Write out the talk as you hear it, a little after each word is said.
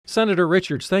Senator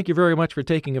Richards, thank you very much for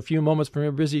taking a few moments from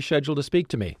your busy schedule to speak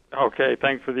to me. Okay,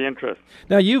 thanks for the interest.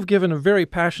 Now, you've given a very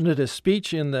passionate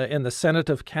speech in the Senate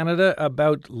of Canada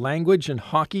about language and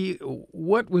hockey.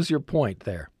 What was your point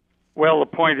there? Well, the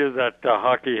point is that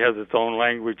hockey has its own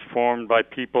language formed by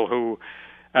people who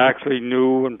actually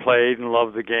knew and played and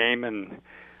loved the game and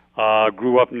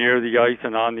grew up near the ice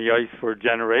and on the ice for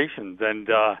generations. And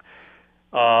a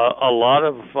lot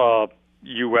of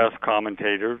U.S.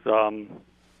 commentators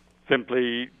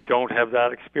simply don't have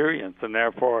that experience, and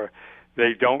therefore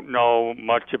they don't know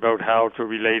much about how to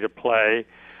relate a play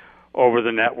over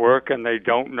the network, and they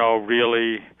don't know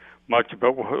really much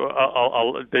about.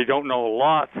 They don't know a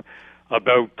lot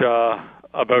about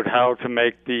how to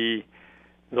make the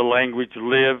language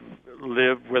live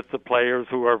with the players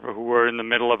who are in the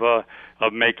middle of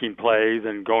making plays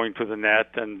and going to the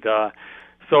net, and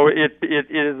so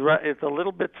it's a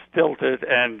little bit stilted,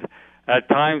 and at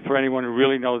times for anyone who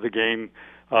really knows the game,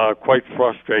 quite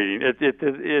frustrating. It's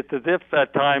as if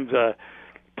at times a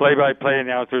play-by-play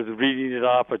announcer is reading it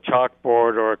off a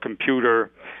chalkboard or a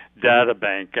computer data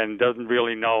bank and doesn't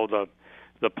really know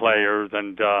the players,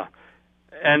 and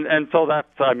so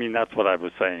that's what I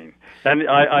was saying, and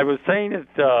I was saying it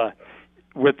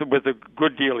with a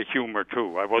good deal of humor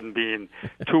too. I wasn't being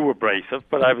too abrasive,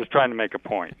 but I was trying to make a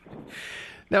point.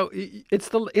 Now, it's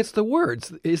the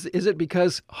words. Is it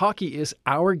because hockey is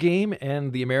our game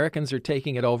and the Americans are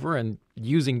taking it over and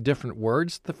using different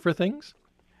words for things?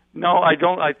 No, I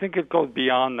don't. I think it goes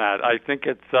beyond that. I think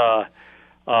it's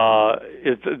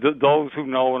those who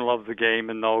know and love the game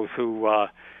and those who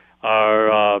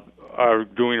are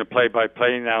doing a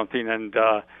play-by-play announcing and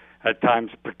at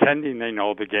times pretending they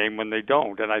know the game when they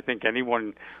don't. And I think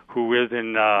anyone who is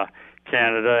in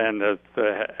Canada and has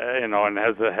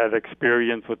had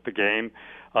experience with the game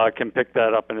can pick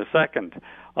that up in a second.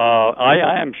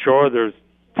 I am sure there's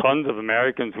tons of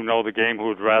Americans who know the game who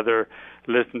would rather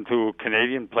listen to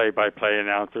Canadian play-by-play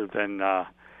announcers than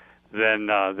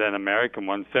American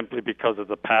ones, simply because of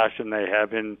the passion they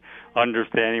have in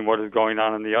understanding what is going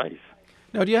on the ice.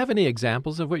 Now, do you have any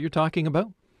examples of what you're talking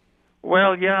about?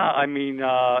 Well, yeah.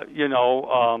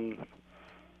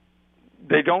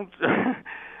 They don't.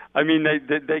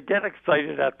 They get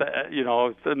excited at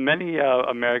many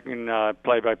American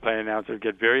play-by-play announcers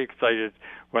get very excited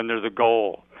when there's a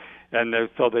goal, and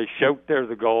so they shout "There's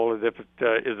a goal" as if it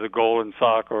is a goal in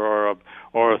soccer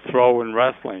or a throw in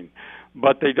wrestling,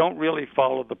 but they don't really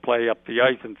follow the play up the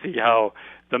ice and see how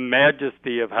the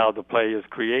majesty of how the play is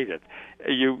created.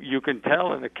 You can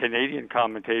tell in a Canadian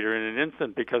commentator in an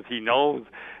instant, because he knows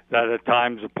that at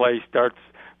times the play starts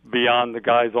beyond the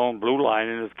guy's own blue line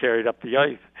and is carried up the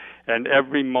ice. And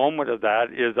every moment of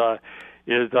that is a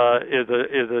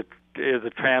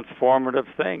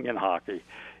transformative thing in hockey.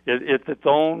 It's its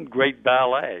own great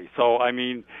ballet. So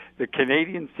the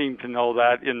Canadians seem to know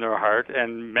that in their heart,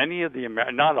 and many of the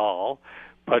not all,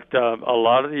 but a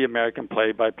lot of the American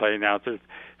play-by-play announcers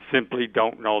simply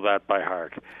don't know that by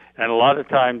heart. And a lot of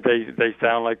times they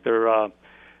sound like they're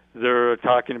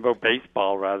talking about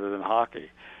baseball rather than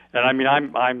hockey. And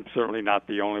I'm certainly not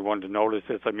the only one to notice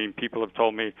this. People have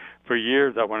told me for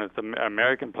years that when it's an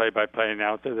American play-by-play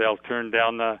announcer, they'll turn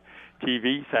down the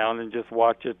TV sound and just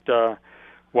watch it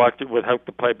without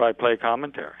the play-by-play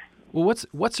commentary. Well,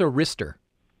 what's a wrister?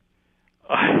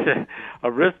 A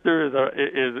wrister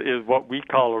is what we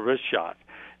call a wrist shot,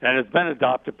 and it's been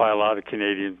adopted by a lot of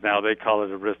Canadians now. They call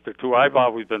it a wrister too. I've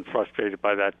always been frustrated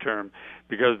by that term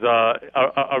because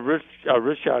a wrist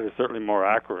shot is certainly more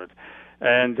accurate.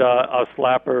 And a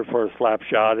slapper for a slap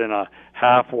shot and a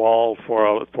half wall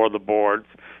for the boards.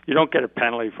 You don't get a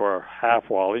penalty for half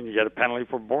walling; you get a penalty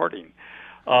for boarding.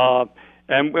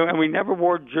 And we never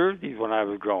wore jerseys when I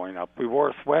was growing up. We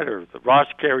wore sweaters. Ross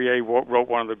Carrier wrote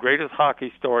one of the greatest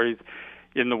hockey stories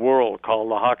in the world called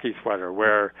The Hockey Sweater,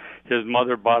 where his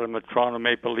mother bought him a Toronto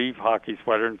Maple Leaf hockey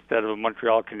sweater instead of a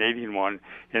Montreal Canadian one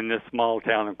in this small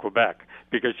town in Quebec,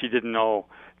 because she didn't know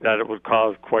that it would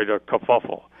cause quite a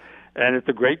kerfuffle. And it's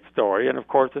a great story, and of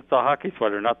course it's a hockey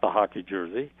sweater, not the hockey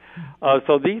jersey.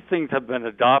 So these things have been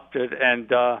adopted,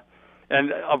 and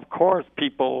of course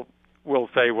people will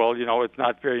say, well, it's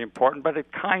not very important, but it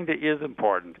kind of is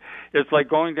important. It's like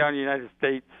going down to the United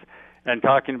States and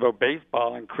talking about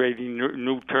baseball and creating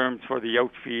new terms for the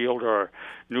outfield or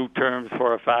new terms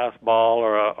for a fastball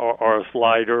or a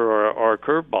slider or a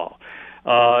curveball.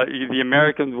 The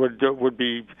Americans would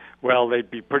be, well, they'd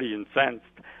be pretty incensed.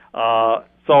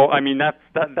 So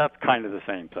that's kind of the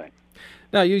same thing.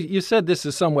 Now, you said this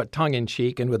is somewhat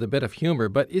tongue-in-cheek and with a bit of humor,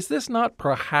 but is this not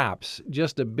perhaps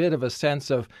just a bit of a sense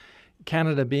of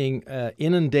Canada being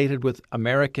inundated with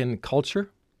American culture?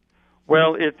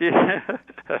 Well,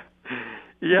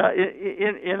 yeah,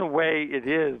 in a way it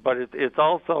is, but it's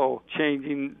also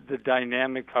changing the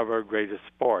dynamic of our greatest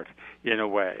sport in a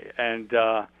way, and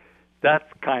that's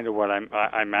kind of what I'm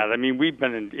at. I mean, we've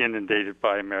been inundated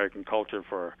by American culture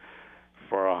for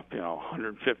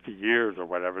 150 years or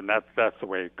whatever, and that's the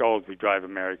way it goes. We drive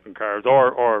American cars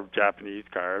or Japanese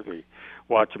cars. We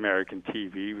watch American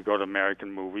TV. We go to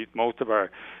American movies. Most of our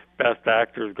best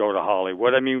actors go to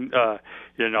Hollywood. I mean,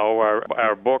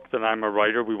 our books, and I'm a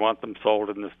writer, we want them sold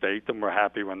in the States, and we're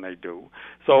happy when they do.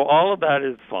 So all of that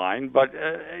is fine, but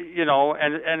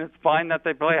and it's fine that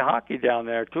they play hockey down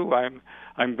there too.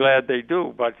 I'm glad they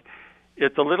do, but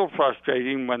it's a little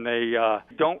frustrating when they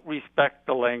don't respect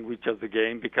the language of the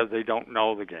game because they don't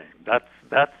know the game.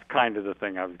 That's kind of the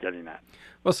thing I was getting at.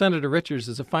 Well, Senator Richards,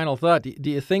 as a final thought,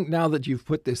 do you think now that you've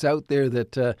put this out there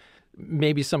that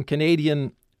maybe some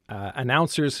Canadian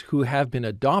announcers who have been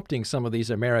adopting some of these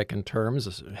American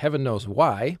terms, heaven knows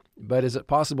why, but is it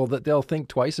possible that they'll think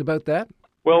twice about that?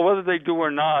 Well, whether they do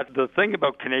or not, the thing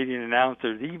about Canadian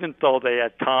announcers, even though they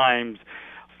at times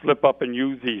slip up and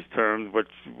use these terms,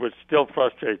 which still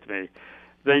frustrates me,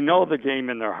 they know the game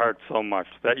in their heart so much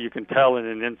that you can tell in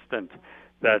an instant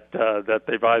that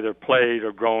they've either played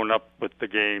or grown up with the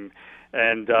game,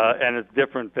 and it's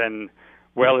different than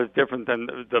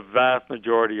the vast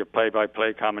majority of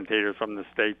play-by-play commentators from the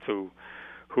States who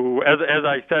as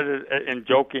I said in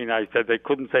joking, I said they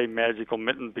couldn't say magical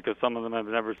mittens because some of them have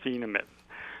never seen a mitten.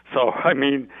 So, I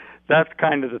mean, that's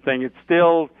kind of the thing. It's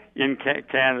still in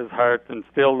Canada's heart, and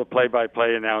still the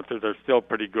play-by-play announcers are still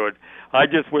pretty good. I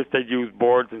just wish they'd use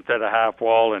boards instead of half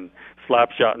wall and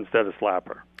slap shot instead of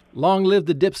slapper. Long live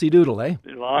the Dipsy Doodle, eh?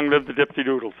 Long live the Dipsy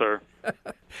Doodle, sir.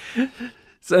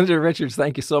 Senator Richards,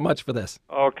 thank you so much for this.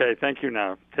 Okay, thank you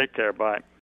now. Take care. Bye.